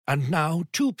And now,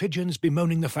 two pigeons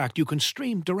bemoaning the fact you can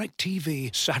stream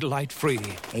DirecTV satellite-free.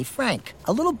 Hey, Frank,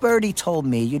 a little birdie told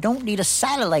me you don't need a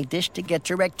satellite dish to get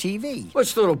DirecTV.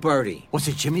 What's little birdie? Was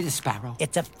it Jimmy the Sparrow?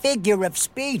 It's a figure of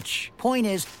speech. Point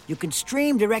is, you can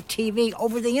stream DirecTV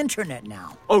over the internet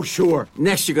now. Oh, sure.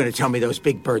 Next you're going to tell me those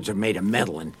big birds are made of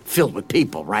metal and filled with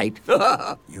people, right?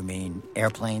 You mean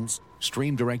airplanes?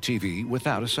 Stream DirecTV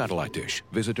without a satellite dish.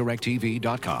 Visit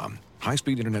DirecTV.com.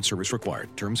 High-speed internet service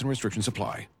required. Terms and restrictions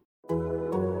apply.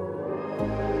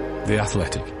 The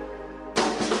Athletic.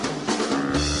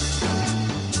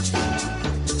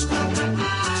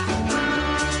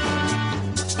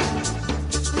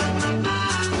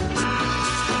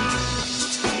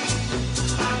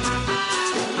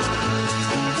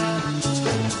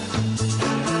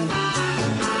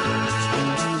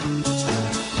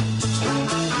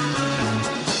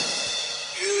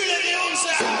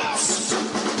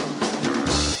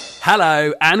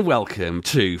 Hello and welcome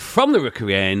to From the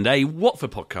Rookery End, a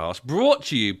Watford podcast brought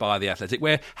to you by The Athletic,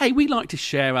 where, hey, we like to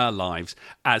share our lives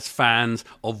as fans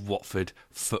of Watford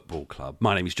Football Club.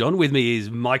 My name is John, with me is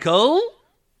Michael.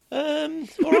 All right.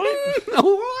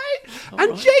 All right.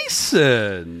 And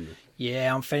Jason.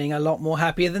 Yeah, I'm feeling a lot more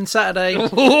happier than Saturday.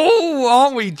 Oh,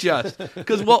 aren't we just?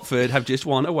 Because Watford have just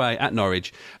won away at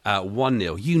Norwich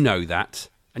 1-0. You know that.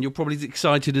 And you're probably as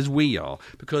excited as we are,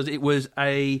 because it was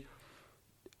a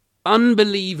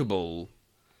unbelievable.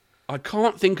 I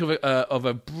can't think of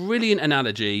a brilliant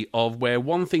analogy of where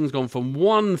one thing's gone from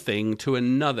one thing to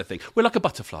another thing. We're like a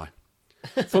butterfly,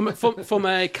 from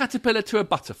a caterpillar to a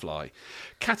butterfly.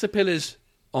 Caterpillars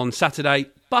on Saturday,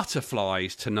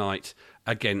 butterflies tonight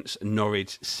against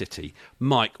Norwich City.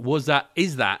 Mike,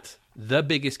 is that the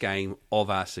biggest game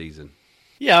of our season?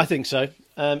 Yeah, I think so.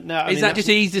 Is that just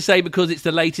easy to say because it's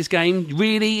the latest game?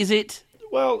 Really, is it?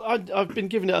 Well, I've been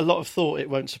giving it a lot of thought. It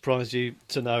won't surprise you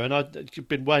to know. And I've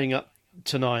been weighing up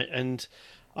tonight. And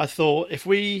I thought if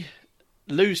we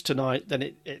lose tonight,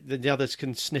 then the others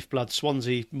can sniff blood.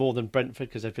 Swansea more than Brentford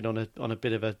because they've been on a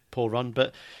bit of a poor run.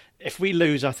 But if we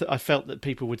lose, I felt that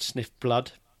people would sniff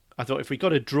blood. I thought if we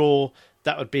got a draw,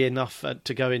 that would be enough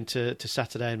to go into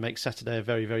Saturday and make Saturday a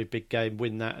very, very big game,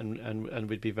 win that, and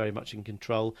we'd be very much in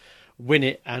control. Win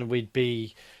it, and we'd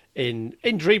be in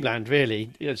dreamland, really,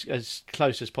 as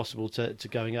close as possible to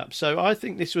going up. So I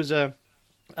think this was a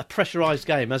pressurised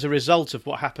game as a result of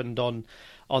what happened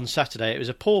on Saturday. It was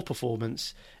a poor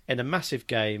performance in a massive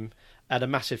game at a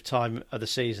massive time of the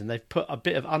season. They've put a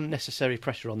bit of unnecessary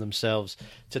pressure on themselves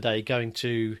today, going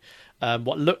to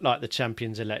what looked like the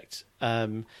champions-elect.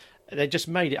 They just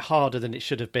made it harder than it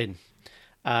should have been.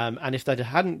 And if they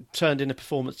hadn't turned in a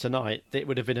performance tonight, it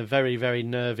would have been a very, very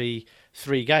nervy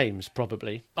 3 games,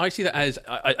 probably. I see that as,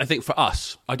 I think for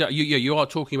us, you are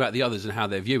talking about the others and how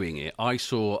they're viewing it. I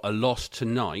saw a loss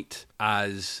tonight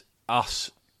as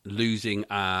us losing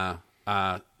the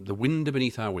wind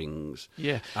beneath our wings.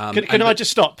 Yeah. Can I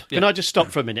just stop? Yeah. Can I just stop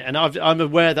for a minute? And I'm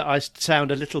aware that I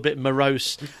sound a little bit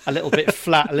morose, a little bit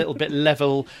flat, a little bit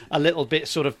level, a little bit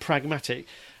sort of pragmatic.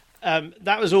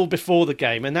 That was all before the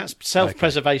game, and that's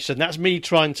self-preservation. Okay. That's me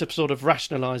trying to sort of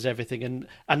rationalise everything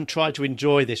and try to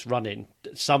enjoy this run-in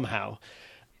somehow.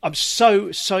 I'm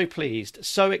so pleased,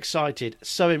 so excited,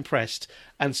 so impressed,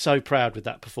 and so proud with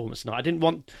that performance tonight. I didn't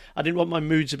want my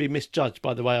mood to be misjudged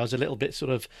by the way I was a little bit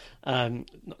sort of not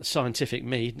scientific,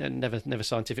 never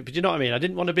scientific, but you know what I mean. I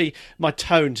didn't want my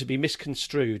tone to be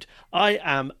misconstrued. I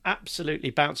am absolutely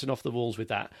bouncing off the walls with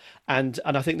that, and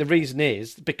I think the reason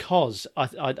is because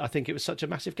I think it was such a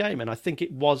massive game, and I think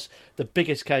it was the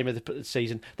biggest game of the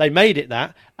season. They made it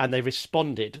that, and they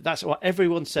responded. That's what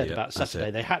everyone said about Saturday.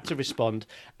 They had to respond,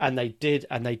 and they did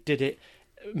it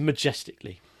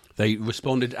majestically. They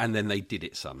responded and then they did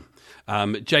it, son.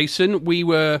 Jason, we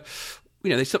were,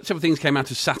 several things came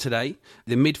out of Saturday.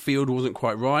 The midfield wasn't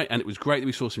quite right, and it was great that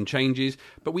we saw some changes.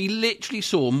 But we literally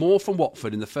saw more from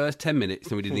Watford in the first 10 minutes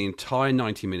than we did in the entire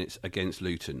 90 minutes against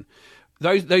Luton.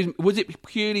 Those was it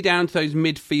purely down to those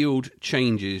midfield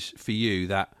changes for you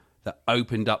that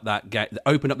opened up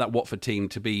that Watford team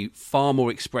to be far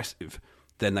more expressive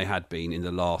than they had been in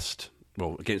the last,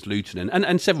 against Luton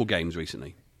and several games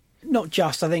recently? Not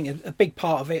just. I think a big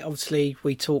part of it, obviously,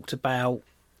 we talked about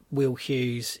Will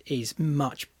Hughes is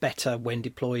much better when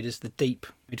deployed as the deep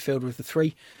midfielder of the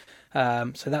 3.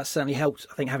 So that certainly helped.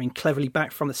 I think having Cleverley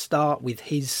back from the start with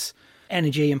his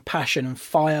energy and passion and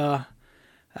fire,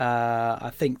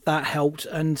 I think that helped.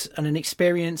 And an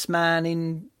experienced man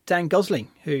in Dan Gosling,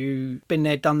 who been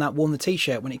there, done that, worn the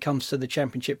T-shirt when it comes to the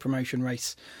Championship promotion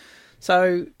race.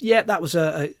 So, yeah, that was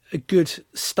a good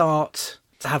start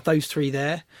to have those 3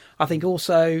 there. I think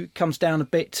also comes down a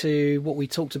bit to what we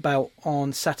talked about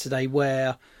on Saturday,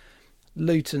 where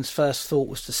Luton's first thought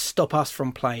was to stop us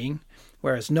from playing,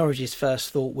 whereas Norwich's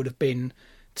first thought would have been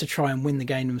to try and win the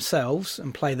game themselves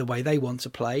and play the way they want to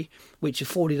play, which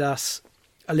afforded us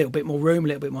a little bit more room, a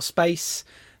little bit more space.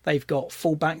 They've got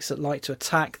full-backs that like to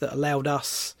attack, that allowed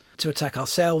us to attack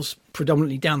ourselves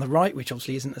predominantly down the right, which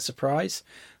obviously isn't a surprise.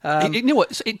 You know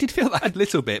what? It did feel that a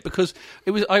little bit, because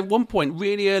it was at one point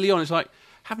really early on, it's like,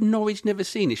 have Norwich never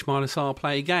seen Ismaila Sarr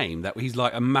play a game that he's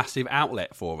like a massive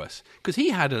outlet for us? Because he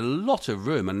had a lot of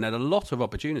room and had a lot of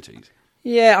opportunities.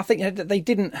 Yeah, I think they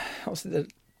didn't. Obviously,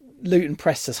 Luton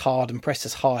pressed us hard and pressed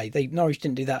us high. Norwich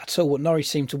didn't do that at all. What Norwich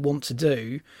seemed to want to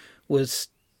do was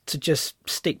to just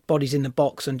stick bodies in the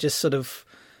box and just sort of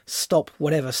stop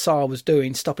whatever Sarr was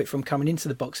doing, stop it from coming into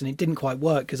the box. And it didn't quite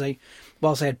work because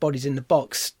whilst they had bodies in the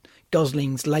box,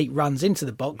 Gosling's late runs into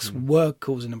the box were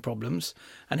causing them problems,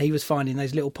 and he was finding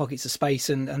those little pockets of space,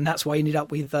 and that's why he ended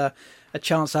up with a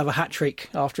chance to have a hat-trick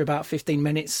after about 15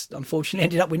 minutes. Unfortunately,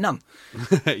 ended up with none.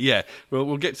 Yeah, well,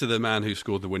 we'll get to the man who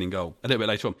scored the winning goal a little bit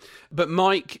later on. But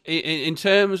Mike, in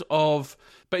terms of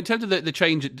the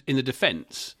change in the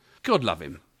defence, God love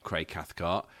him, Craig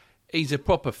Cathcart. He's a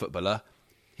proper footballer.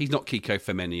 He's not Kiko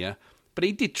Femenia, but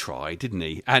he did try, didn't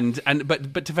he?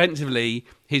 But defensively,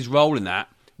 his role in that,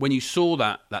 when you saw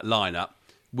that lineup,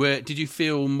 did you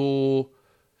feel more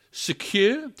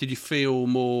secure? Did you feel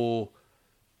more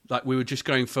like we were just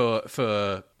going for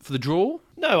the draw?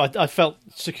 No, I felt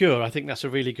secure. I think that's a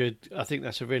really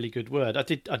good word.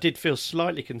 I did feel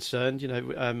slightly concerned.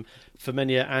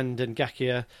 Femenia and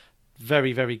Ngakia,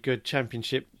 very, very good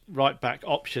Championship right-back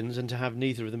options, and to have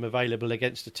neither of them available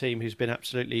against a team who's been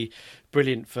absolutely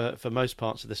brilliant for most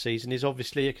parts of the season is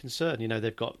obviously a concern.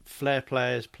 They've got flair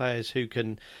players who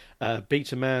can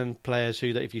beat a man, players who,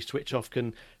 if you switch off,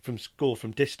 can score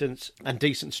from distance, and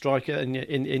decent striker in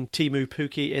Teemu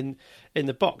Pukki in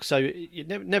the box. So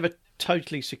you're never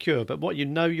totally secure, but what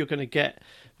you're going to get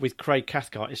with Craig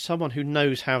Cathcart is someone who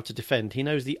knows how to defend. He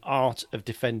knows the art of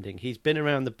defending. He's been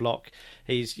around the block.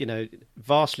 He's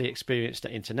vastly experienced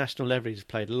at international level. He's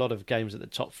played a lot of games at the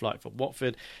top flight for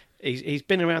Watford. He's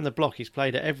been around the block. He's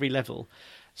played at every level,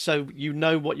 so you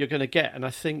know what you're going to get. And I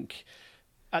think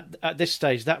at this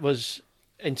stage, that was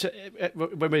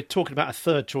when we're talking about a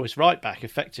third choice right back,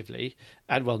 effectively,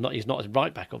 and he's not a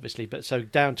right back, obviously, but so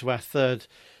down to our third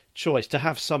choice, to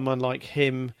have someone like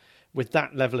him with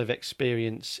that level of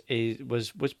experience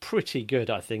was pretty good,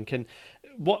 I think. And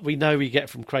what we know we get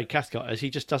from Craig Cathcart is he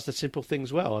just does the simple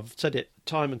things well. I've said it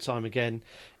time and time again.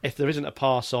 If there isn't a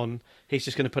pass on, he's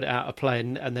just going to put it out of play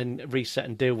and then reset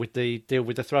and deal with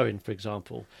the throw-in, for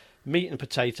example. Meat and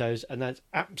potatoes, and that's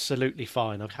absolutely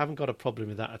fine. I haven't got a problem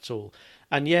with that at all.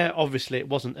 And yeah, obviously it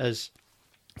wasn't as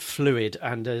fluid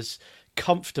and as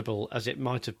comfortable as it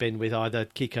might have been with either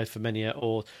Kiko Femenia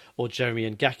or Jeremy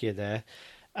Ngakia there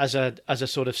as a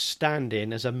sort of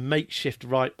stand-in, as a makeshift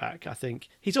right back. I think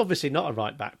he's obviously not a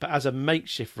right back, but as a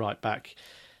makeshift right back,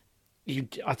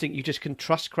 I think you just can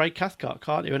trust Craig Cathcart,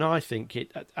 can't you? And I think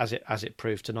as it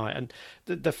proved tonight, and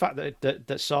the fact that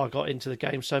Sarr got into the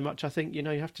game so much, I think you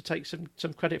have to take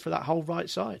some credit for that whole right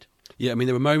side. Yeah, I mean,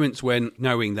 there were moments when,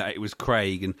 knowing that it was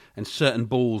Craig and certain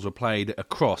balls were played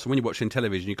across, and when you're watching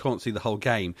television, you can't see the whole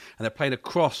game, and they're played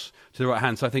across to the right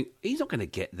hand, so I think, he's not going to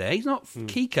get there, he's not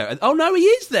Kiko. Oh no, he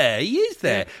is there.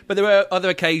 Yeah. But there were other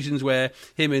occasions where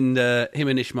him and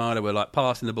Ismaila were like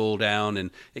passing the ball down, and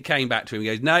it came back to him, he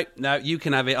goes, no, you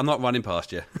can have it, I'm not running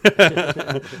past you.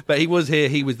 But he was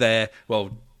there,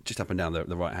 well, just up and down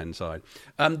the right-hand side.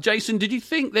 Jason, did you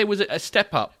think there was a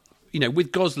step up,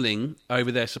 with Gosling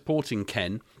over there supporting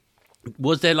Ken?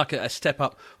 Was there like a step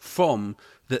up from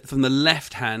the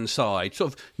left-hand side,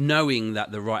 sort of knowing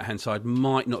that the right-hand side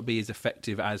might not be as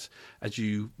effective as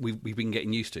we've been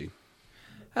getting used to?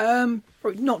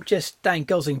 Not just Dan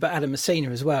Gosling, but Adam Messina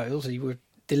as well. Also, you were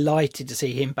delighted to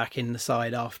see him back in the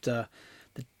side after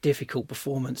the difficult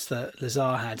performance that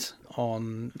Lazar had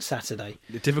on Saturday.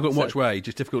 Difficult in what way?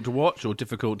 Just difficult to watch, or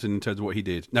difficult in terms of what he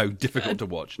did? No, difficult to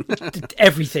watch.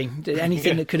 Everything.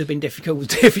 Anything that could have been difficult was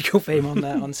difficult for him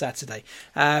on Saturday.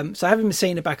 So having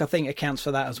Messina back, I think, accounts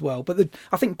for that as well. But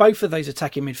I think both of those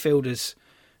attacking midfielders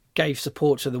gave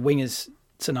support to the wingers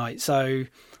tonight. So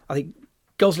I think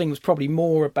Gosling was probably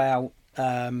more about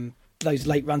those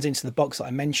late runs into the box that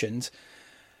I mentioned.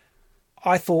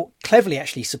 I thought Cleverley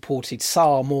actually supported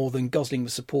Sarr more than Gosling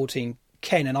was supporting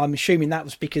Ken, and I'm assuming that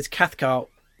was because Cathcart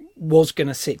was going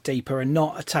to sit deeper and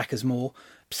not attack as more.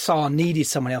 Sarr needed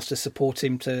someone else to support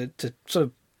him to sort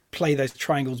of play those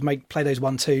triangles, play those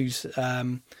 1-2s,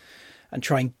 and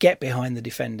try and get behind the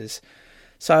defenders.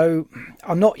 So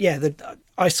I'm not.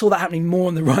 I saw that happening more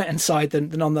on the right hand side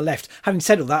than on the left. Having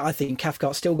said all that, I think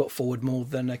Cathcart still got forward more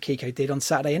than Kiko did on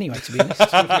Saturday anyway, to be honest.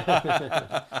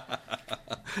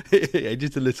 Yeah,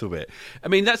 just a little bit. I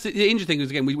mean, that's the interesting thing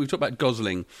is, again, we've talked about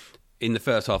Gosling in the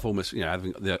first half almost,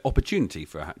 having the opportunity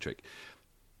for a hat-trick.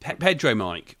 Pedro,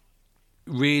 Mike,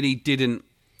 really didn't,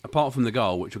 apart from the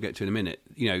goal, which we'll get to in a minute,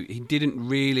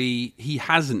 he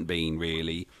hasn't been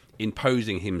really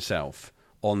imposing himself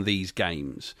on these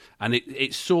games. And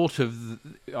it's sort of,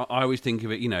 I always think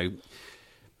of it,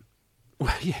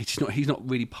 he's not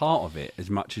really part of it as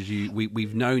much as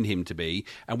we've known him to be,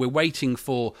 and we're waiting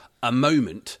for a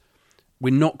moment.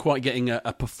 We're not quite getting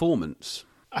a performance.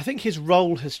 I think his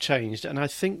role has changed, and I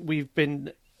think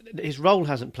his role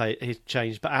hasn't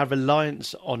changed, but our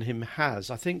reliance on him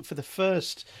has. I think for the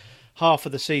first half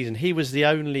of the season, he was the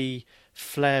only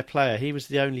flair player. He was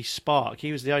the only spark.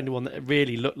 He was the only one that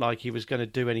really looked like he was going to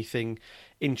do anything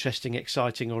interesting,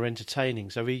 exciting or entertaining.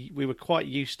 So we were quite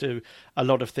used to a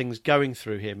lot of things going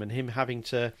through him, and him having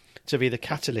to be the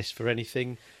catalyst for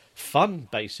anything fun,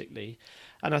 basically.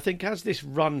 And I think as this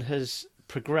run has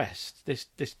progressed, this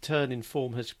turn in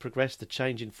form has progressed, the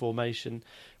change in formation,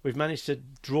 we've managed to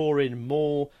draw in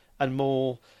more and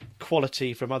more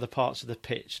quality from other parts of the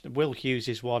pitch. Will Hughes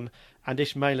is one, and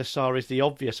Ismaila Sarr is the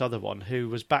obvious other one, who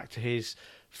was back to his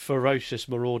ferocious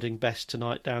marauding best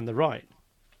tonight down the right.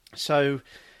 So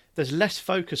there's less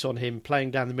focus on him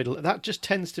playing down the middle. That just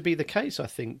tends to be the case, I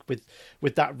think,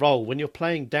 with that role. When you're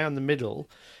playing down the middle,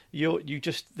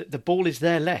 the ball is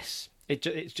there less. It's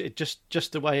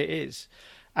just the way it is.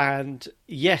 And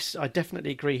yes, I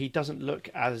definitely agree. He doesn't look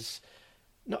as,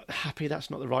 not happy, that's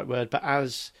not the right word, but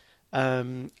as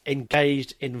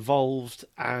engaged, involved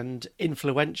and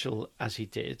influential as he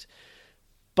did.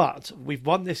 But we've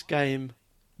won this game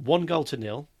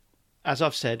 1-0. As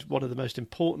I've said, one of the most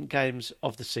important games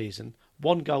of the season.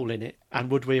 1 goal in it, and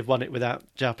would we have won it without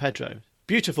João Pedro?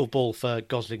 Beautiful ball for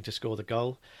Gosling to score the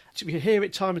goal. We hear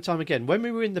it time and time again. When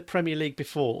we were in the Premier League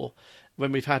before,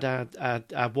 when we've had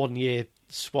our 1 year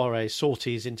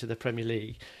sorties into the Premier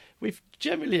League, we've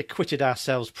generally acquitted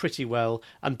ourselves pretty well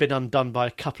and been undone by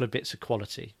a couple of bits of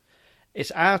quality.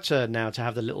 It's our turn now to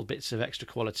have the little bits of extra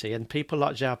quality, and people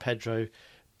like João Pedro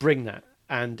bring that.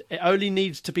 And it only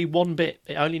needs to be one bit.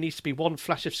 It only needs to be one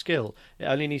flash of skill. It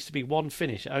only needs to be one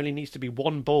finish. It only needs to be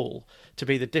one ball to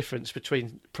be the difference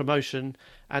between promotion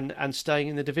and staying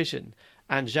in the division.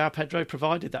 And João Pedro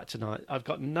provided that tonight. I've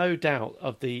got no doubt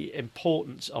of the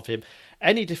importance of him.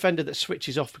 Any defender that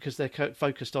switches off because they're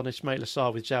focused on Ismaila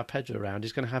Sarr with João Pedro around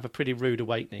is going to have a pretty rude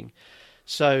awakening.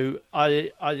 So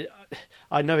I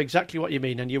know exactly what you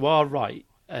mean, and you are right.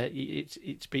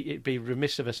 It'd be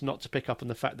remiss of us not to pick up on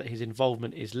the fact that his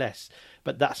involvement is less,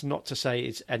 but that's not to say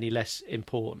it's any less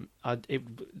important.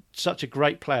 Such a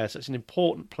great player, such an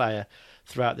important player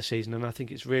throughout the season, and I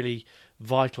think it's really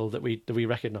vital that we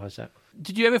recognise that.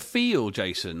 Did you ever feel,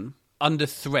 Jason, under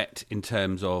threat in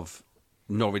terms of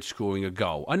Norwich scoring a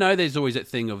goal? I know there's always that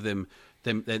thing of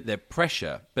their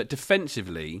pressure, but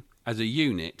defensively, as a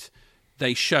unit,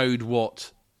 they showed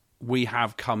what we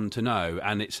have come to know,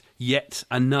 and it's yet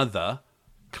another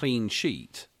clean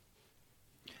sheet.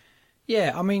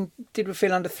 Yeah, I mean, did we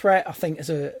feel under threat? I think as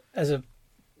a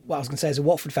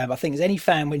Watford fan, but I think as any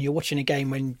fan, when you're watching a game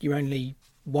when you're only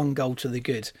 1 goal to the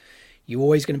good, you're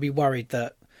always going to be worried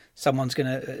that someone's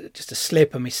going to just a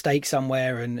slip, a mistake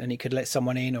somewhere, and he could let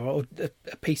someone in, or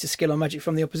a piece of skill or magic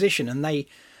from the opposition, and they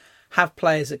have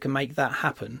players that can make that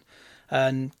happen.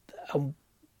 And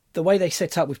the way they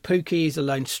set up with Pukki, he's a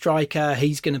lone striker.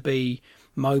 He's going to be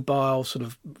mobile, sort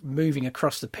of moving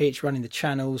across the pitch, running the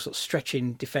channels, sort of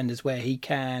stretching defenders where he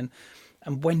can.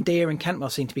 And Buendia and Cantwell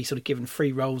seem to be sort of given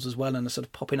free roles as well and are sort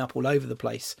of popping up all over the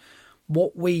place.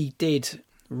 What we did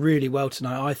really well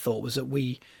tonight, I thought, was that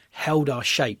we held our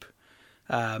shape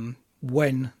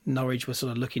when Norwich was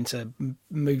sort of looking to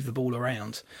move the ball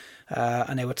around.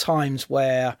 And there were times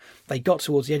where they got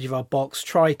towards the edge of our box,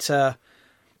 tried to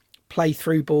play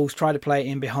through balls, try to play it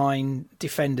in behind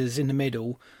defenders in the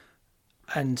middle,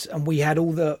 and we had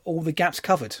all the gaps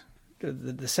covered.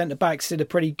 The centre backs did a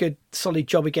pretty good, solid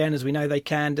job again, as we know they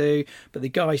can do. But the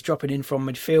guys dropping in from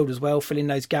midfield as well, filling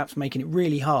those gaps, making it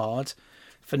really hard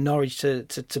for Norwich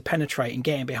to penetrate and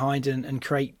get in behind and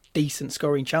create decent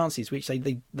scoring chances, which they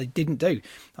didn't do.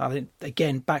 I think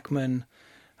again, Bachmann,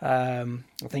 I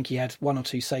think he had 1 or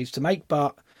 2 saves to make,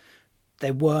 but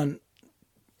there weren't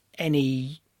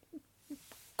any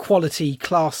quality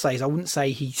class saves. I wouldn't say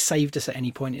he saved us at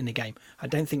any point in the game. I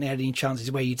don't think they had any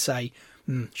chances where you'd say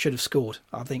should have scored.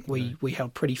 I think we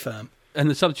held pretty firm. And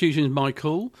the substitutions,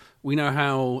 Michael, we know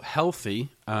how healthy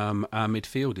our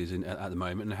midfield is at the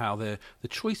moment, and how the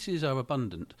choices are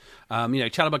abundant.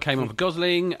 Chalobah came on for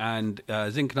Gosling, and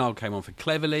Zinchenko came on for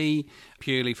Cleverley,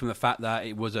 purely from the fact that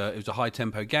it was a high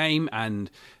tempo game,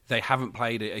 and they haven't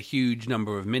played a huge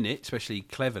number of minutes, especially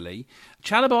Cleverley.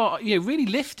 Chalobah, really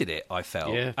lifted it, I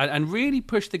felt, and really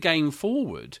pushed the game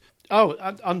forward. Oh,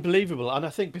 unbelievable. And I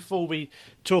think before we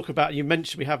talk about,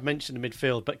 we have mentioned the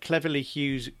midfield, but Cleverley,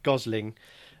 Hughes, Gosling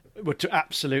were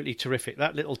absolutely terrific.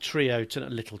 That little trio,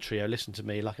 listen to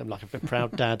me, like I'm like a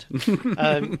proud dad.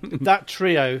 That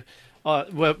trio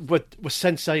were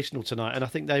sensational tonight, and I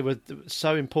think they were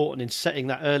so important in setting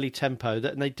that early tempo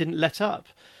that they didn't let up.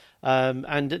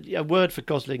 And a word for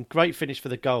Gosling, great finish for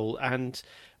the goal, and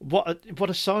what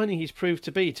a signing he's proved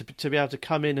to be able to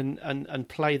come in and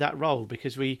play that role,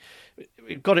 because we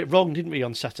got it wrong, didn't we,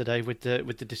 on Saturday with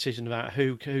the decision about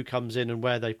who comes in and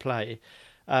where they play.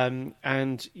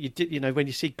 And you did, when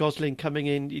you see Gosling coming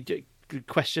in, you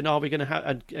question: are we going to have,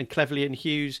 and Cleverley and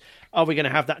Hughes, are we going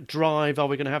to have that drive? Are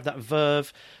we going to have that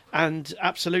verve? And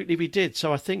absolutely, we did.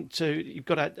 So I think you've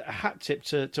got a hat tip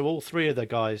to all three of the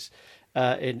guys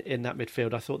in that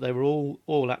midfield. I thought they were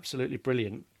all absolutely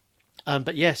brilliant.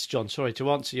 But yes, John, sorry, to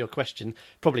answer your question,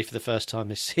 probably for the first time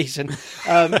this season,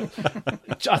 I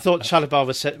thought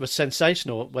Chalobah was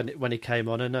sensational when he came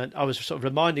on, and I was sort of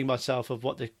reminding myself of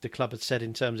what the club had said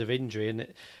in terms of injury, and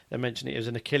they mentioned it was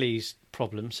an Achilles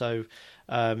problem. So,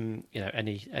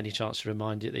 any chance to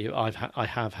remind you that I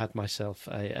have had myself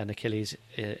an Achilles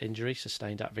injury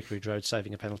sustained at Vicarage Road,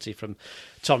 saving a penalty from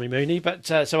Tommy Mooney. But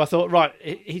so I thought, right,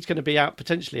 he's going to be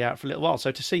potentially out for a little while.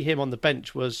 So to see him on the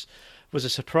bench was a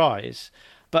surprise,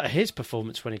 but his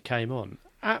performance when he came on,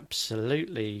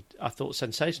 absolutely, I thought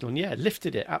sensational. And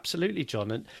lifted it, absolutely,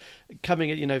 John. And coming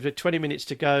at, with 20 minutes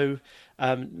to go,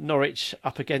 Norwich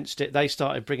up against it, they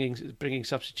started bringing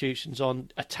substitutions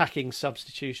on, attacking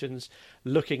substitutions,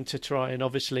 looking to try and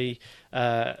obviously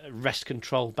wrest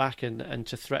control back and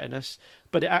to threaten us.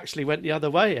 But it actually went the other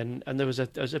way, and there was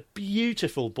a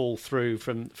beautiful ball through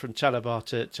from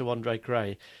Chalobah to Andre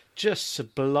Gray. Just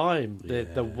sublime.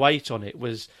 The weight on it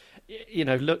was,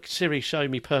 look, Siri, show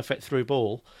me perfect through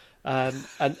ball, and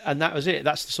that was it.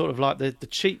 That's the sort of like the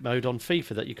cheat mode on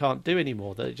FIFA that you can't do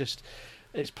anymore. That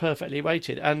it's perfectly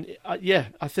weighted, and I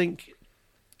think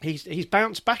he's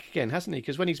bounced back again, hasn't he?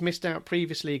 Because when he's missed out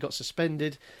previously, he got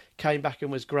suspended, came back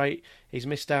and was great. He's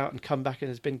missed out and come back and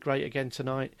has been great again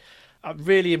tonight. I'm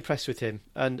really impressed with him,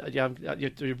 and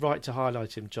you're right to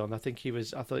highlight him, John. I thought he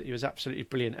was absolutely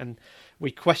brilliant, and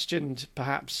we questioned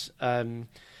perhaps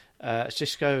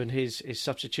Xisco and his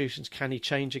substitutions. Can he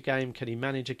change a game? Can he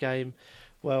manage a game?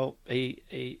 Well, he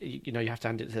you have to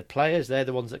hand it to the players. They're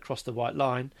the ones that cross the white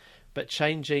line, but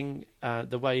changing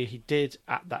the way he did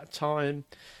at that time,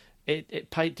 it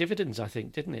paid dividends, I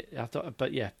think, didn't it? I thought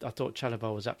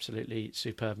Chalobah was absolutely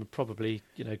superb, and probably,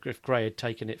 if Gray had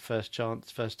taken it first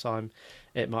time,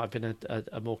 it might have been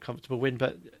a more comfortable win.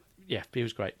 But yeah, he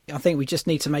was great. I think we just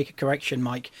need to make a correction,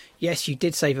 Mike. Yes, you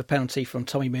did save a penalty from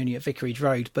Tommy Mooney at Vicarage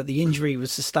Road, but the injury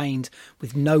was sustained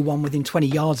with no one within 20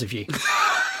 yards of you.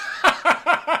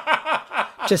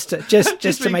 just to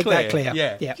make clear. That clear.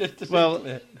 Yeah.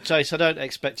 Jace, I don't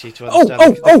expect you to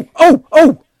understand.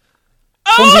 Oh!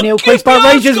 Swansea nil, Queen's Park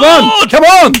Rangers 1. Come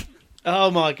on!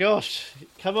 Oh my gosh!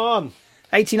 Come on!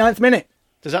 89th minute.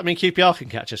 Does that mean QPR can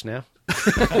catch us now?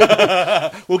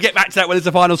 We'll get back to that when it's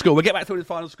the final score.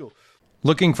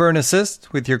 Looking for an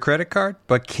assist with your credit card,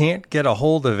 but can't get a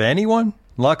hold of anyone?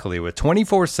 Luckily, with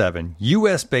 24/7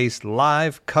 US-based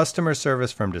live customer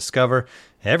service from Discover,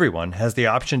 everyone has the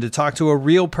option to talk to a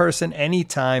real person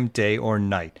anytime, day or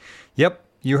night. Yep,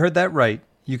 you heard that right.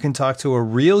 You can talk to a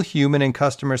real human in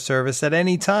customer service at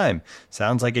any time.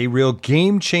 Sounds like a real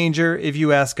game changer if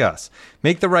you ask us.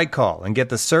 Make the right call and get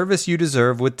the service you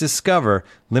deserve with Discover.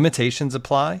 Limitations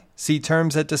apply. See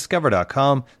terms at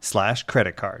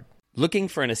discover.com/creditcard. Looking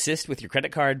for an assist with your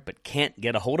credit card but can't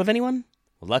get a hold of anyone?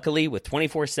 Well, luckily, with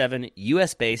 24/7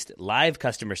 US-based live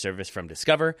customer service from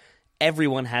Discover,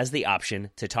 everyone has the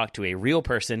option to talk to a real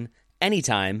person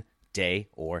anytime, day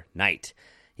or night.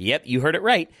 Yep, you heard it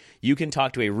right. You can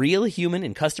talk to a real human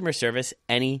in customer service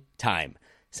anytime.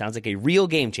 Sounds like a real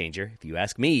game changer, if you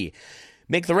ask me.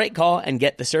 Make the right call and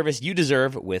get the service you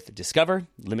deserve with Discover.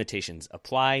 Limitations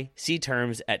apply. See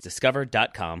terms at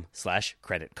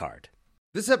discover.com/creditcard.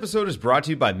 This episode is brought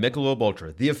to you by Michelob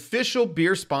Ultra, the official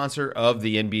beer sponsor of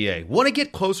the NBA. Want to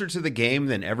get closer to the game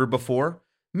than ever before?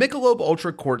 Michelob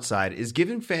Ultra Courtside is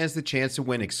giving fans the chance to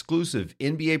win exclusive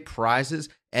NBA prizes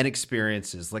and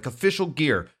experiences like official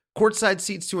gear, courtside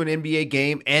seats to an NBA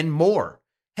game, and more.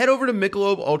 Head over to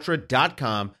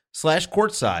MichelobUltra.com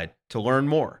watford.com/courtside to learn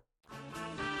more.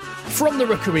 From the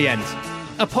Rookery End,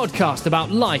 a podcast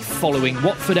about life following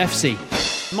Watford FC.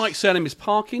 Mike's surname is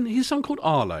Parkin. His son called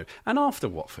Arlo. And after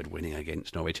Watford winning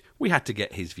against Norwich, we had to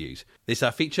get his views. This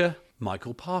our feature,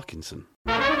 Michael Parkinson.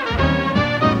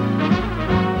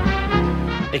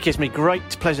 It gives me great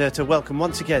pleasure to welcome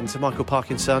once again to Michael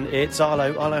Parkinson. It's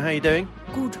Arlo. Arlo, how are you doing?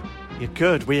 Good. You're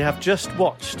good. We have just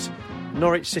watched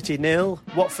Norwich City 0,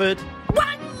 Watford.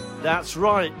 One! That's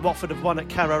right. Watford have won at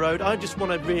Carrow Road. I just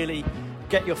want to really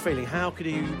get your feeling. How do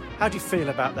you feel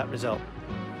about that result?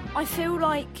 I feel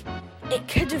like it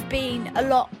could have been a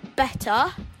lot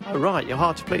better. Oh, right. You're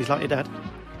hard to please, like your dad.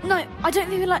 No, I don't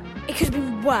feel like it could have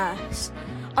been worse.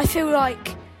 I feel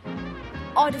like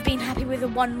I'd have been happy with a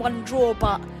 1-1 draw,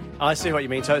 but... I see what you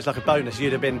mean. So it's like a bonus.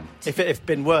 You'd have been... If it had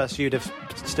been worse, you'd have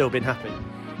still been happy.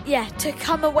 Yeah, to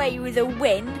come away with a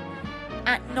win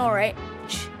at Norwich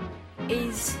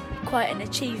is quite an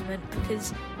achievement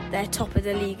because they're top of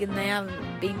the league and they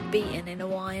haven't been beaten in a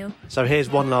while. So here's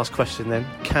one last question then.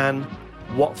 Can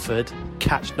Watford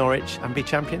catch Norwich and be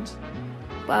champions?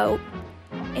 Well,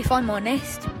 if I'm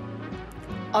honest,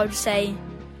 I would say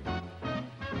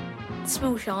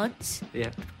small chance.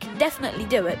 Yeah. Can definitely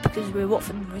do it because we're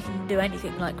Watford and we can do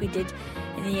anything like we did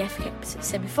in the FA Cup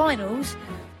semi-finals,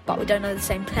 but we don't know the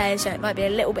same players, so it might be a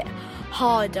little bit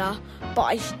harder, but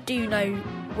I do know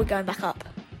we're going back up.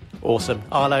 Awesome.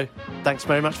 Arlo, thanks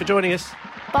very much for joining us.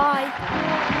 Bye.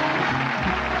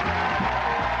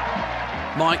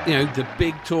 Mike, the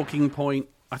big talking point,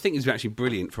 I think is actually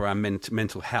brilliant for our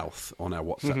mental health on our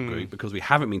WhatsApp group because we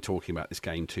haven't been talking about this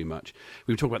game too much.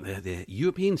 We've talked about the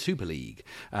European Super League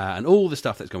and all the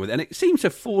stuff that's gone with it. And it seems to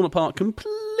have fallen apart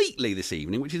completely this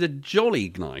evening, which is a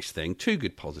jolly nice thing. Two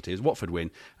good positives, Watford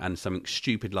win and something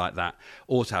stupid like that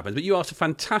also happens. But you asked a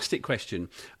fantastic question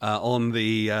on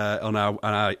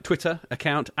our Twitter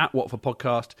account, @Watford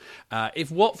Podcast.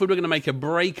 If Watford were going to make a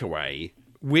breakaway,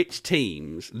 which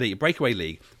teams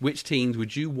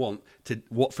would you want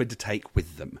Watford to take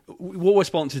with them? What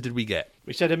responses did we get?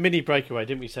 We said a mini breakaway,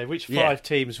 didn't we? Say which five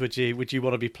teams would you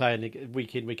want to be playing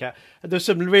week in, week out? And there's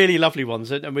some really lovely ones,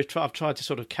 and I've tried to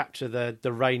sort of capture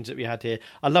the range that we had here.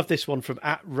 I love this one from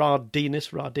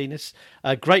 @Rardinus.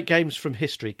 Great games from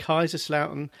history: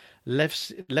 Kaiserslautern,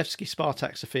 Levski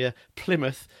Spartak Sofia,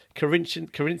 Plymouth,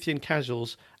 Corinthian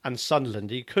Casuals, and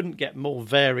Sunderland. You couldn't get more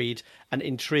varied and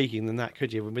intriguing than that,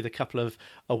 could you? With a couple of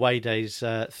away days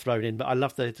thrown in. But I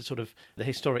love the sort of the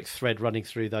historic thread running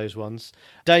through those ones.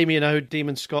 Damien O,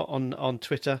 Demon Scott on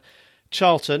Twitter.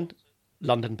 Charlton,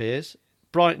 London Beers.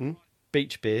 Brighton,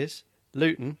 Beach Beers.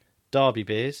 Luton, Derby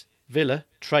Beers. Villa,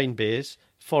 Train Beers.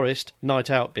 Forest, Night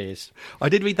Out Beers. I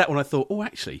did read that one. I thought,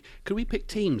 actually, could we pick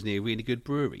teams near really good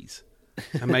breweries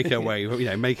and make our way,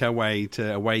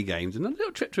 to away games and a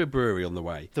little trip to a brewery on the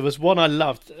way? There was one I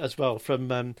loved as well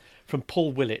from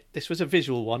Paul Willett. This was a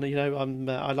visual one.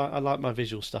 I like my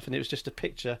visual stuff, and it was just a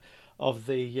picture of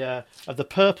the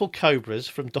purple cobras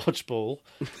from Dodgeball.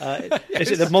 Yes.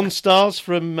 Is it the Monstars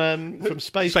from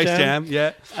Space Jam?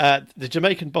 Yeah. The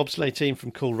Jamaican bobsleigh team from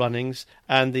Cool Runnings,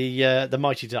 and the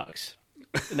Mighty Ducks.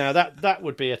 Now that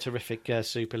would be a terrific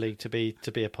Super League to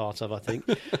be a part of, I think.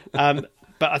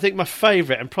 But I think my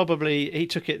favourite, and probably he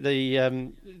took it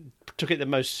the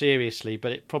most seriously,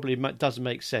 but it probably does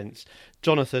make sense.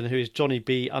 Jonathan, who is Johnny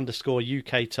B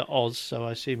 _UK to Oz, so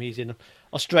I assume he's in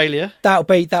Australia.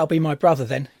 That'll be my brother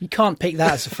then. You can't pick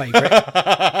that as a favourite.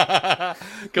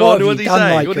 Go on, what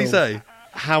did he say?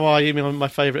 How are you, my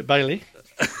favourite Bailey?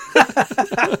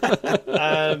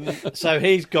 So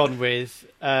he's gone with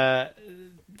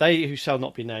they who shall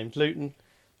not be named: Luton,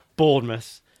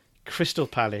 Bournemouth, Crystal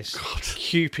Palace,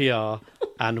 QPR,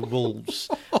 and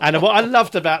Wolves. And what I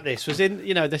loved about this was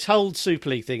this whole Super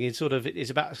League thing is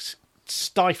about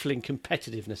stifling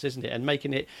competitiveness, isn't it, and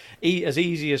making it as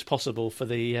easy as possible for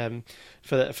the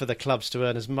clubs to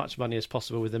earn as much money as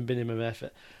possible with the minimum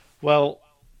effort. Well,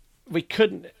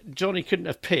 Johnny couldn't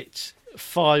have picked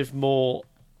 5 more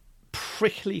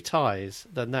prickly ties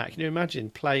than that. Can you imagine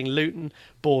playing Luton,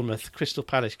 Bournemouth, Crystal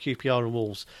Palace, QPR and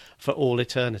Wolves for all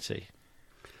eternity?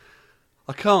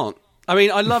 I can't. I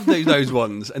mean, I love those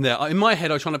ones. And in my head,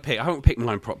 I was trying to pick. I haven't picked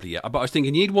mine properly yet, but I was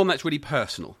thinking you need one that's really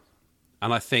personal.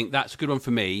 And I think that's a good one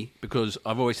for me because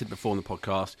I've always said before on the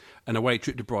podcast, an away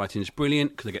trip to Brighton is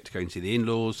brilliant because I get to go and see the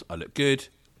in-laws. I look good.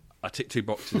 I tick 2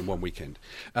 boxes in one weekend.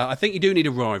 I think you do need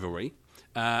a rivalry.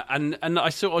 And I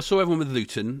saw everyone with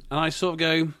Luton, and I sort of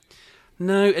go,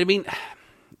 no, I mean,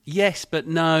 yes, but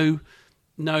no,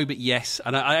 but yes.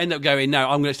 And I end up going, no,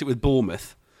 I'm going to stick with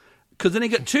Bournemouth. Because then you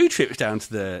get 2 trips down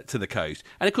to the coast.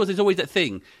 And of course, there's always that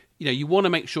thing, you want to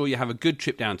make sure you have a good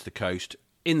trip down to the coast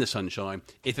in the sunshine.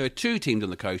 If there are 2 teams on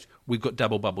the coast, we've got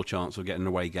double bubble chance of getting an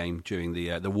away game during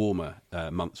the warmer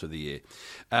months of the year.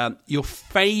 Your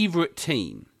favourite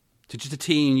team, so just a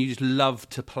team you just love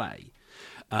to play.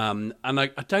 And I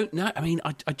don't know. I mean,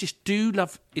 I just do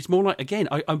love. It's more like, again,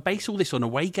 I base all this on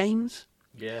away games.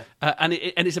 Yeah. And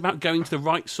it's about going to the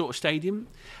right sort of stadium.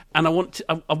 And I want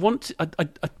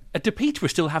do Peterborough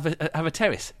still have a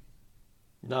terrace?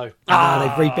 No.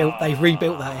 They've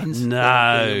rebuilt that end.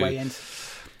 No. The away end.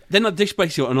 Then I've just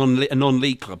basically got a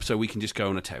non-league club, so we can just go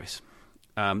on a terrace.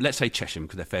 Let's say Chesham,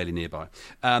 because they're fairly nearby.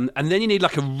 And then you need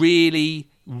like a really,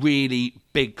 really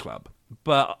big club.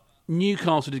 But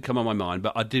Newcastle did come on my mind,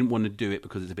 but I didn't want to do it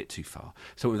because it's a bit too far.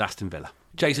 So it was Aston Villa.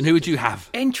 Jason, who would you have?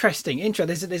 Interesting.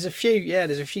 There's a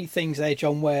few things there,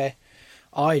 John, where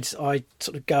I'd sort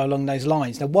of go along those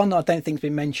lines. Now, one that I don't think's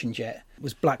been mentioned yet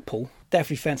was Blackpool.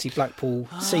 Definitely fancy Blackpool.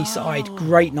 Seaside,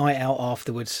 great night out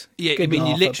afterwards. Yeah, Good I mean, you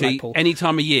laugh at literally, Blackpool. any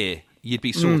time of year, you'd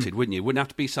be sorted, wouldn't you? Wouldn't have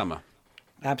to be summer.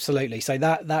 Absolutely. So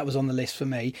that was on the list for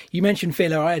me. You mentioned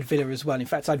Villa. I had Villa as well. In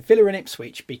fact, I had Villa and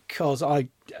Ipswich because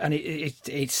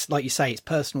it's like you say, it's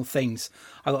personal things.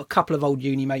 I got a couple of old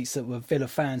uni mates that were Villa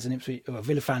fans and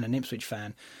Villa fan and Ipswich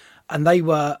fan, and they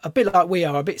were a bit like we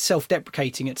are, a bit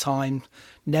self-deprecating at times,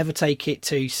 never take it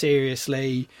too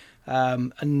seriously,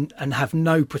 and have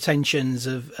no pretensions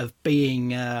of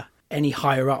being any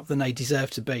higher up than they deserve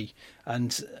to be.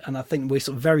 And I think we're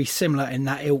sort of very similar in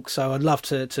that ilk. So I'd love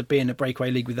to be in a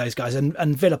breakaway league with those guys.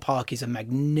 And Villa Park is a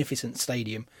magnificent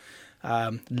stadium.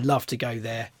 Love to go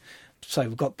there. So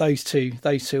we've got those two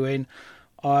in.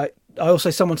 I also,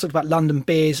 someone talked about London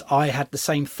beers. I had the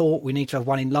same thought. We need to have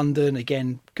one in London.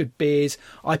 Again, good beers.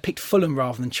 I picked Fulham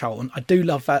rather than Charlton. I do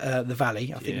love the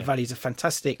Valley. I think the Valley is a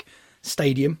fantastic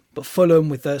stadium, but Fulham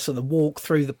with the sort of walk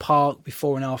through the park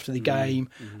before and after the game,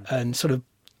 and sort of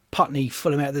Putney,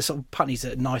 Fulham out. The sort of Putneys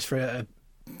are nice for a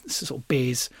sort of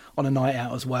beers on a night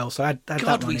out as well. So I had God,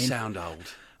 that one we in. sound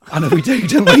old. I know we do,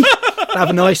 don't we? Have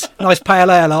a nice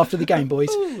pale ale after the game, boys.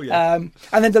 Ooh, yeah.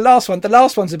 And then the last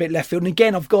one's a bit left field. And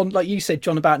again, I've gone, like you said,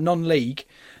 John, about non-league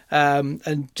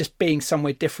and just being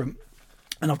somewhere different.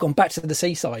 And I've gone back to the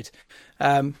seaside.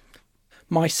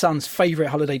 My son's favourite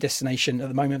holiday destination at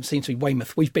the moment seems to be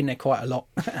Weymouth. We've been there quite a lot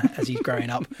as he's growing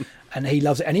up, and he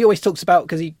loves it. And he always talks about,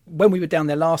 because when we were down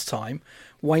there last time,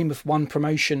 Weymouth won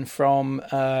promotion from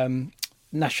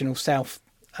National South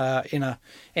in a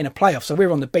playoff. So we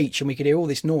were on the beach and we could hear all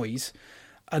this noise,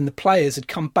 and the players had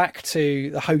come back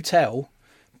to the hotel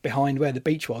behind where the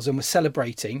beach was and were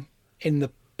celebrating in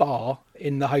the bar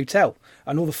in the hotel,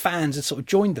 and all the fans had sort of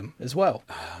joined them as well.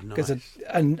 Oh, nice.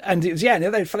 And it was, they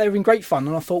were in great fun,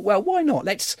 and I thought, well, why not?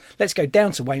 Let's go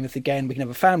down to Weymouth again. We can have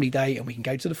a family day and we can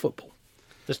go to the football.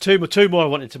 There's two more I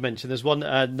wanted to mention. There's one,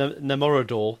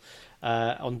 Namorador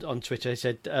on Twitter. He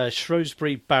said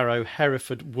Shrewsbury, Barrow,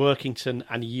 Hereford, Workington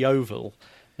and Yeovil.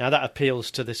 Now that appeals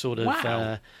to the sort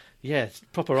of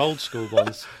proper old school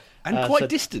ones. And quite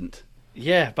distant.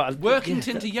 Yeah, but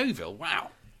Workington to Yeovil, wow.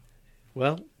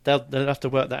 Well, they'll have to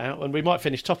work that out, and we might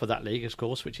finish top of that league, of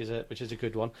course, which is a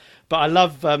good one. But I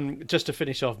love, just to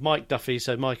finish off, Mike Duffy.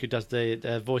 So Mike, who does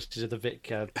the Voices of the Vic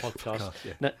podcast.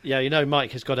 Now,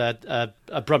 Mike has got a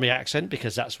Brummie accent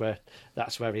because that's where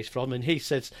he's from, and he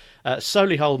says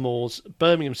Solihull Moors,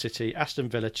 Birmingham City, Aston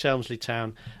Villa, Chelmsley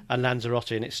Town, and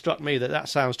Lanzarote. And it struck me that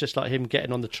sounds just like him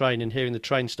getting on the train and hearing the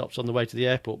train stops on the way to the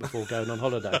airport before going on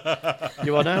holiday.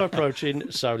 You are now approaching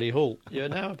Solihull. You are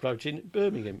now approaching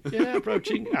Birmingham. You're now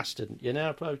approaching Aston. You're now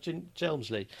approaching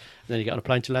Chelmsley. And then you get on a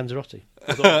plane to Lanzarote.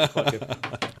 I thought that was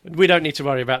quite good. We don't need to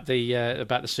worry about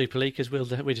the Super League because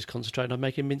we're just concentrating on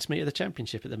making mincemeat of the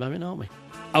Championship at the moment, aren't we?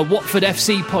 A Watford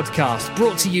FC podcast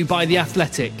brought to you by The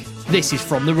Athletic. This is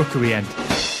From the Rookery End.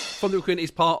 From the Rookery End is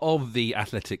part of the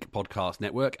Athletic Podcast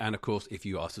Network, and of course, if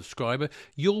you are a subscriber,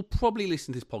 you'll probably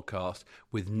listen to this podcast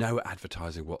with no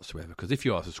advertising whatsoever, because if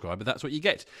you are a subscriber, that's what you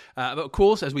get. But of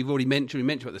course, as we've already mentioned, we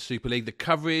mentioned about the Super League, the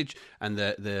coverage and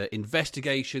the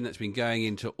investigation that's been going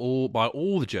into by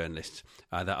all the journalists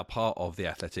that are part of the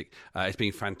Athletic. It's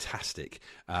been fantastic.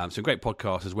 Some great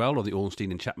podcasts as well on the Ornstein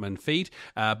and Chapman feed.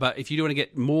 But if you do want to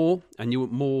get more, and you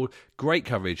want more great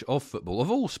coverage of football,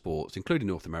 of all sports, including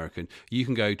North American, you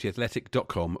can go to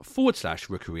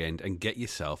athletic.com/Rookery End and get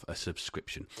yourself a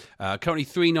subscription. Currently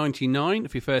 $3.99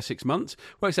 for your first 6 months.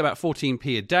 Works out about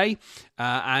 14p a day.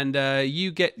 And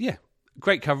you get,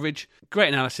 great coverage, great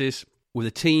analysis, with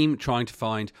a team trying to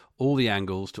find all the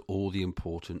angles to all the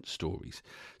important stories.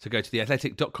 So go to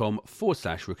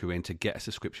theathletic.com/Rookery End to get a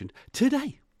subscription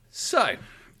today. So,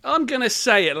 I'm going to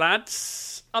say it,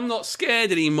 lads. I'm not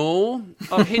scared anymore.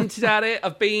 I've hinted at it.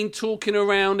 I've been talking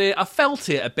around it. I felt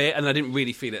it a bit, and I didn't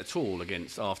really feel it at all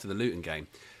after the Luton game.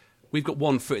 We've got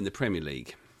one foot in the Premier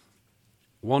League.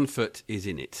 One foot is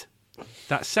in it.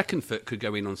 That second foot could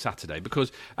go in on Saturday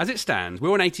because, as it stands,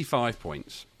 we're on 85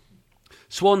 points.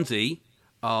 Swansea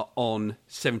are on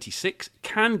 76,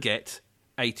 can get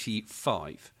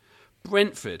 85.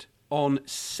 Brentford on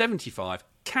 75,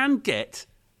 can get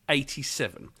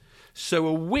 87. So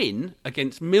a win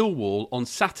against Millwall on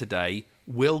Saturday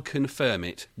will confirm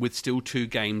it with still 2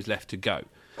 games left to go.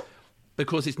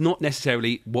 Because it's not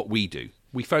necessarily what we do.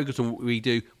 We focus on what we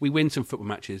do. We win some football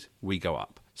matches, we go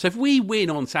up. So if we win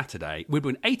on Saturday, we'd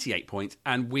win 88 points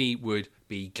and we would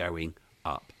be going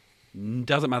up.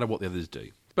 Doesn't matter what the others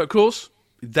do. But of course,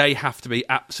 they have to be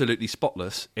absolutely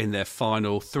spotless in their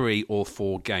final 3 or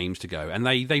 4 games to go. And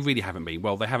they really haven't been.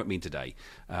 Well, they haven't been today,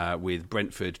 with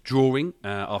Brentford drawing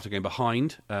after going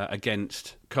behind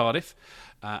against Cardiff.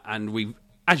 And we,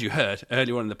 as you heard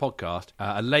earlier on in the podcast,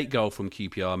 a late goal from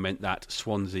QPR meant that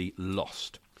Swansea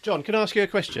lost. John, can I ask you a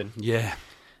question? Yeah.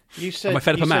 You said, am I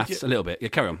fed up on maths a little bit? Yeah,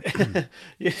 carry on.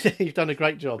 You've done a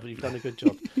great job. You've done a good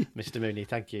job, Mr. Mooney.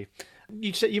 Thank you.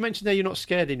 You mentioned there you're not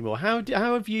scared anymore. How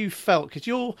have you felt? Because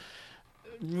you're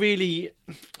really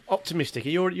optimistic.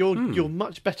 You're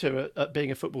much better at being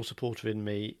a football supporter than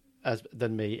me,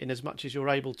 in as much as you're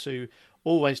able to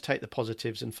always take the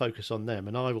positives and focus on them,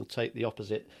 and I will take the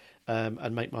opposite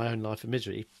and make my own life a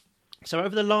misery. So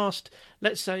over the last,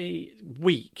 let's say,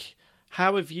 week,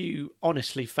 how have you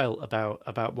honestly felt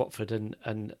about Watford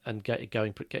and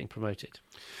getting promoted?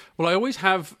 Well, I always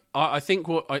have. I think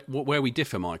where we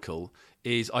differ, Michael,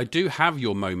 is I do have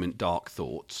your moment dark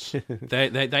thoughts.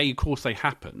 they of course they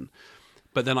happen,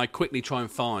 but then I quickly try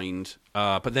and find.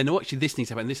 But then actually this needs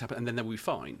to happen, this happened, and then we'll be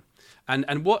fine.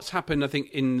 And what's happened, I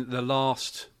think, in the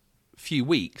last few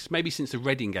weeks, maybe since the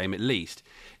Reading game at least,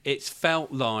 it's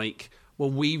felt like,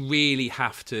 well, we really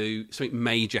have to. Something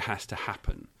major has to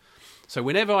happen. So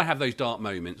whenever I have those dark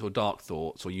moments or dark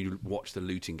thoughts, or you watch the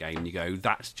Luton game and you go,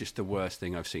 that's just the worst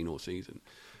thing I've seen all season,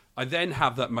 I then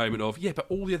have that moment of, yeah, but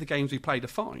all the other games we played are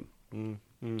fine. And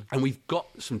we've got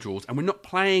some draws, and we're not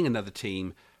playing another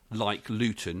team like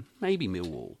Luton, maybe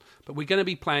Millwall, but we're going to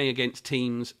be playing against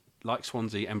teams like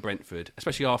Swansea and Brentford,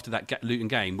 especially after that Luton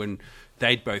game when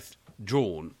they'd both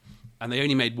drawn and they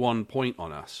only made 1 point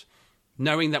on us.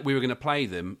 Knowing that we were going to play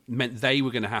them meant they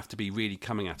were going to have to be really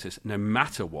coming at us no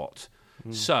matter what.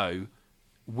 So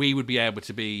we would be able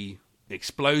to be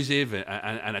explosive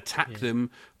and attack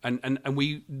them. And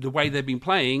we, the way they've been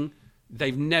playing,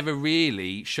 they've never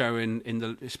really shown,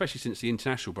 especially since the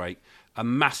international break, a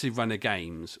massive run of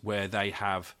games where they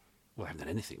have, well, they haven't done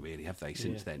anything really, have they,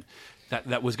 since then?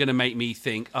 That was going to make me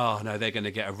think, oh, no, they're going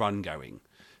to get a run going.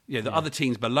 Yeah, the other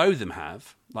teams below them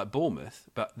have, like Bournemouth,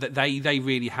 but they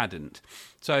really hadn't.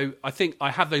 So I think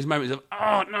I have those moments of,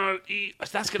 oh, no,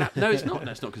 that's going to happen. No, it's not.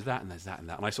 No, it's not because that and there's that and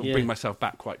that. And I sort of bring myself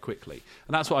back quite quickly.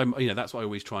 And that's what that's what I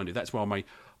always try and do. That's why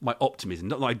my optimism,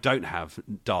 not that I don't have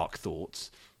dark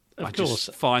thoughts. I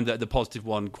just find that the positive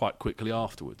one quite quickly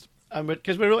afterwards.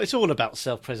 Because it's all about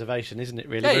self-preservation, isn't it?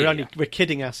 Really, we're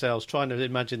kidding ourselves, trying to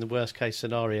imagine the worst-case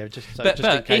scenario. But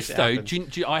in case it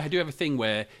happens. I do have a thing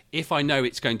where if I know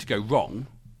it's going to go wrong,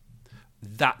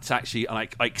 that's actually I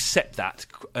accept that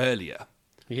earlier.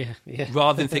 Yeah.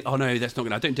 Rather than think, oh no, that's not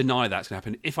going to. I don't deny that's going to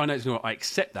happen. If I know it's going to, I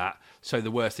accept that, so the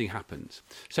worst thing happens.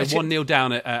 So 1-0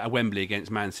 down at Wembley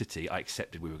against Man City, I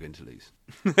accepted we were going to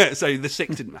lose. So the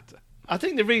 6 didn't matter. I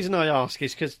think the reason I ask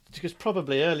is because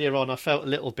probably earlier on I felt a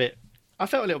little bit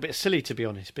silly, to be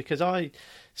honest, because I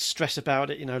stress about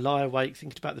it, lie awake,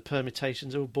 thinking about the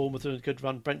permutations. Oh, Bournemouth are a good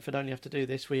run. Brentford only have to do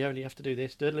this. We only have to do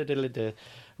this.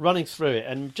 Running through it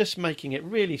and just making it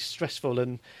really stressful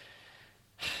and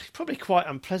probably quite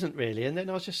unpleasant, really. And then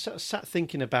I was just sort of sat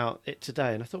thinking about it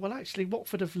today, and I thought, well, actually,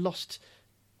 Watford have lost.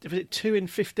 Was it 2 in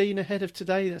 15 ahead of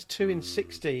today? That's 2 in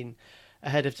 16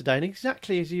 ahead of today. And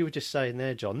exactly as you were just saying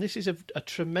there, John, this is a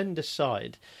tremendous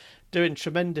side doing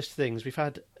tremendous things. We've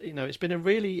had, it's been a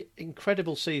really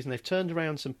incredible season. They've turned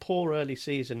around some poor early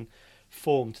season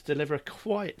form to deliver a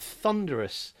quite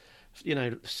thunderous,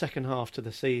 second half to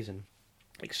the season.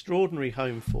 Extraordinary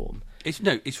home form. It's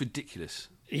ridiculous.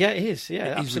 Yeah, it is.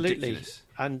 Yeah, it absolutely. Is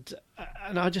and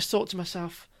I just thought to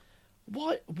myself,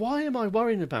 why am I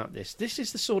worrying about this? This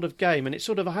is the sort of game, and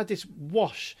I had this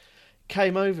wash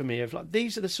came over me of like,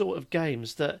 these are the sort of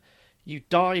games that you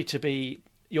die to be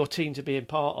your team to be a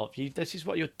part of. This is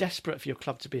what you're desperate for your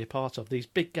club to be a part of. These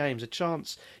big games, a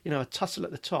chance, a tussle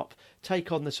at the top,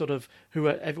 take on the sort of who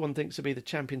everyone thinks will be the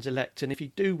champions elect. And if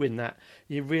you do win that,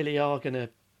 you really are going to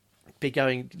be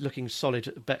looking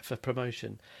solid bet for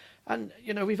promotion. And,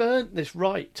 you know, we've earned this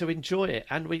right to enjoy it,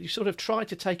 and we sort of try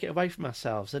to take it away from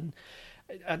ourselves. And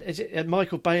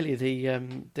Michael Bailey,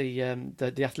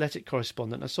 the athletic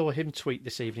correspondent, I saw him tweet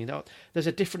this evening that there's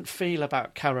a different feel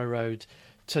about Carrow Road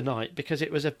tonight because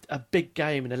it was a big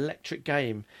game, an electric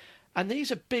game. And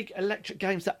these are big electric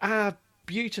games that our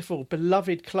beautiful,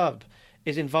 beloved club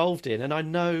is involved in. And I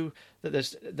know that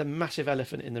there's the massive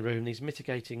elephant in the room, these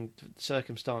mitigating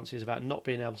circumstances about not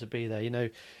being able to be there. You know,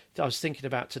 I was thinking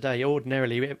about today,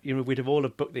 ordinarily, you know, we'd have all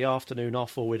have booked the afternoon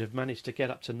off, or we'd have managed to get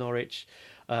up to Norwich,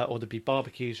 or there'd be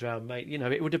barbecues around, mate. You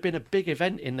know, it would have been a big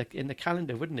event in the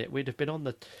calendar, wouldn't it? We'd have been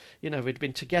we'd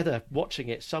been together watching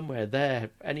it somewhere,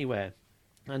 there, anywhere.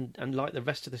 And like the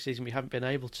rest of the season, we haven't been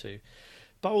able to.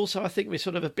 But also, I think we're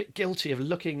sort of a bit guilty of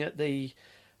looking at the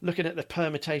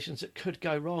permutations that could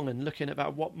go wrong and looking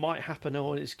about what might happen,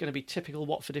 or it's going to be typical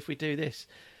Watford if we do this.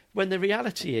 When the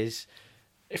reality is,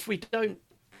 if we don't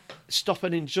stop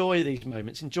and enjoy these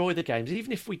moments, enjoy the games,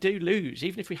 even if we do lose,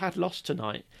 even if we had lost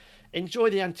tonight,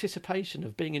 enjoy the anticipation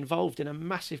of being involved in a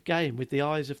massive game with the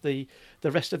eyes of the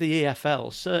rest of the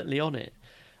EFL certainly on it,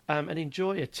 and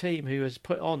enjoy a team who has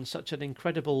put on such an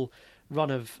incredible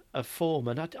run of form.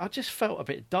 And I just felt a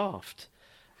bit daft.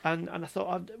 And I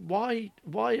thought, why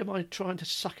am I trying to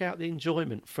suck out the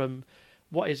enjoyment from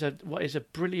what is a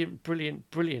brilliant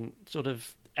sort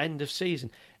of end of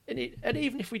season? And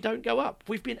even if we don't go up,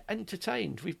 we've been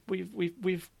entertained.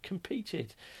 We've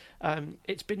competed.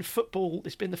 It's been football.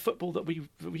 It's been the football that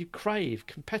we crave: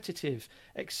 competitive,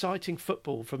 exciting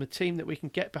football from a team that we can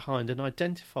get behind and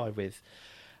identify with.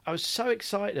 I was so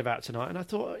excited about tonight, and I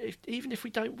thought, even if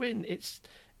we don't win, it's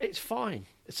fine.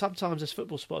 Sometimes as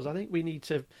football supporters, I think we need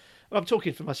to, I'm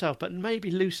talking for myself, but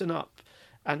maybe loosen up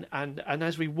and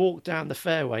as we walk down the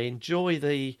fairway, enjoy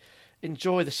the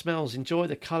smells, enjoy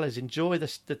the colours, enjoy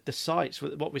the sights,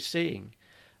 what we're seeing.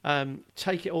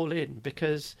 Take it all in,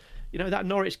 because, you know, that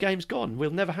Norwich game's gone. We'll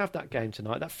never have that game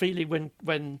tonight. That feeling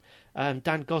when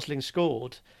Dan Gosling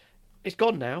scored, it's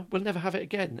gone now. We'll never have it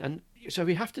again. And so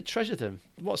we have to treasure them.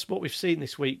 What we've seen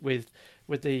this week with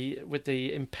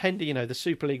the impending, you know, the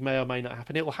Super League may or may not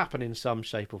happen. It will happen in some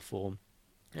shape or form.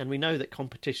 And we know that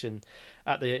competition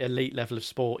at the elite level of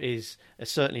sport is,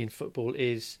 certainly in football,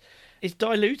 is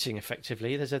diluting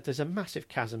effectively. There's a massive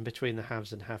chasm between the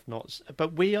haves and have-nots.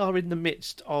 But we are in the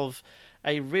midst of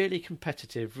a really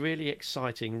competitive, really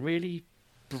exciting, really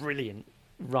brilliant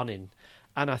run-in.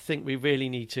 And I think we really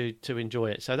need to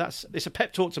enjoy it. So it's a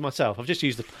pep talk to myself. I've just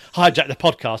hijacked the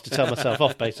podcast to tell myself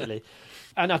off, basically.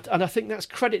 And I think that's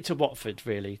credit to Watford,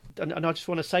 really. And I just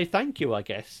want to say thank you, I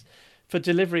guess, for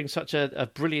delivering such a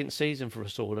brilliant season for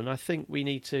us all. And I think I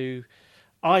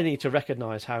need to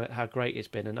recognise how great it's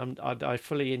been. And I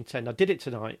fully intend. I did it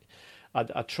tonight.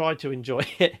 I tried to enjoy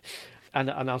it. And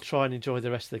I'll try and enjoy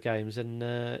the rest of the games.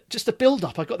 And just the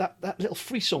build-up, I got that little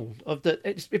frisson of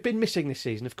it's been missing this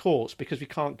season, of course, because we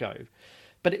can't go.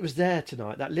 But it was there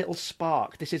tonight, that little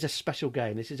spark. This is a special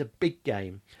game. This is a big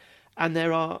game. And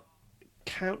there are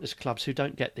countless clubs who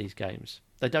don't get these games.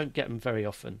 They don't get them very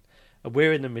often. And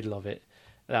we're in the middle of it.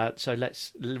 So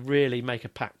let's really make a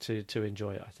pact to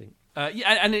enjoy it, I think.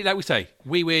 And like we say,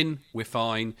 we win, we're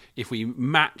fine. If we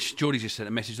match, Geordie just sent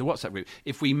a message to the WhatsApp group.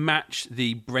 If we match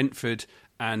the Brentford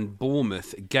and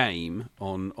Bournemouth game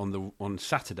on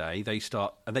Saturday, they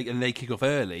start and they kick off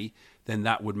early, then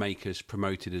that would make us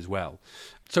promoted as well.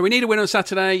 So we need a win on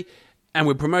Saturday, and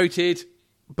we're promoted.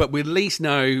 But we at least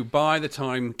know by the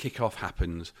time kick-off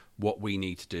happens what we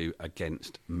need to do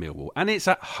against Millwall, and it's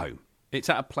at home. It's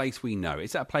at a place we know.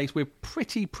 It's at a place we're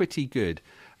pretty good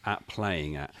at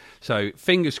playing at. So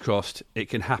fingers crossed it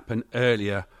can happen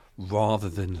earlier rather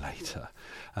than later,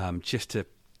 just to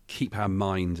keep our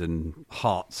minds and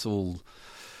hearts all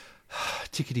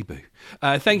tickety-boo.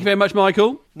 Thank you very much,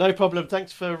 Michael. No problem.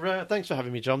 Thanks for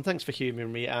having me, John. Thanks for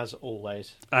humouring me, as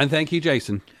always. And thank you,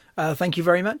 Jason. Thank you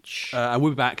very much. And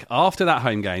we'll be back after that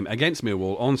home game against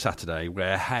Millwall on Saturday,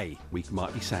 where, hey, we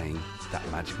might be saying that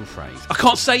magical phrase. I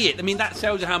can't say it. I mean, that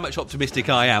tells you how much optimistic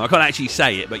I am. I can't actually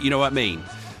say it, but you know what I mean.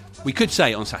 We could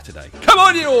say it on Saturday. Come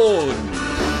on, you all!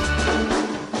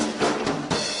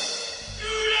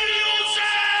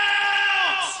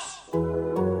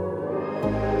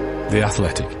 The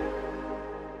Athletic.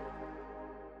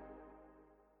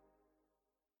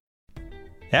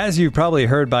 As you've probably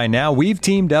heard by now, we've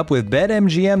teamed up with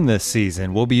BetMGM this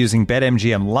season. We'll be using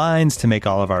BetMGM lines to make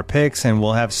all of our picks, and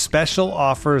we'll have special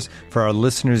offers for our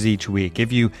listeners each week.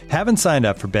 If you haven't signed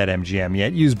up for BetMGM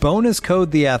yet, use bonus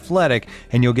code The Athletic,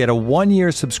 and you'll get a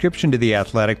 1-year subscription to The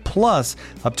Athletic, plus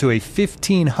up to a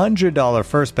 $1,500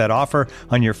 first bet offer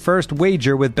on your first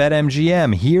wager with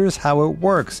BetMGM. Here's how it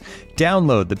works.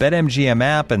 Download the BetMGM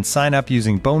app and sign up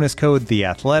using bonus code The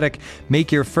Athletic.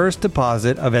 Make your first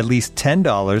deposit of at least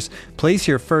 $10. Place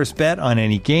your first bet on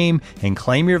any game and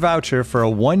claim your voucher for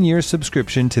a 1-year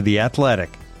subscription to The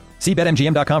Athletic. See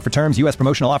BetMGM.com for terms. U.S.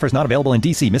 promotional offers not available in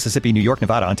D.C., Mississippi, New York,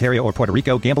 Nevada, Ontario, or Puerto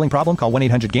Rico. Gambling problem? Call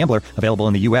 1-800-GAMBLER. Available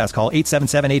in the U.S. Call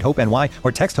 877-8-HOPE-NY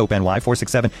or text HOPE-NY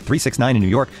 467-369 in New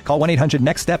York. Call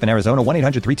 1-800-NEXT-STEP in Arizona.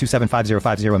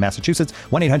 1-800-327-5050 in Massachusetts.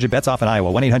 1-800-BETS-OFF in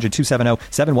Iowa.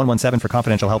 1-800-270-7117 for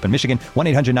confidential help in Michigan.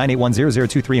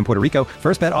 1-800-981-0023 in Puerto Rico.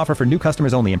 First bet offer for new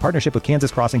customers only in partnership with Kansas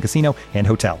Crossing Casino and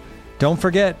Hotel. Don't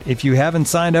forget, if you haven't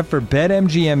signed up for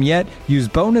BetMGM yet, use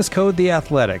bonus code The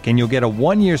Athletic, and you'll get a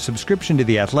 1-year subscription to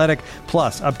The Athletic,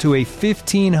 plus up to a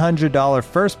 $1,500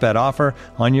 first bet offer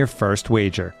on your first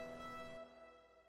wager.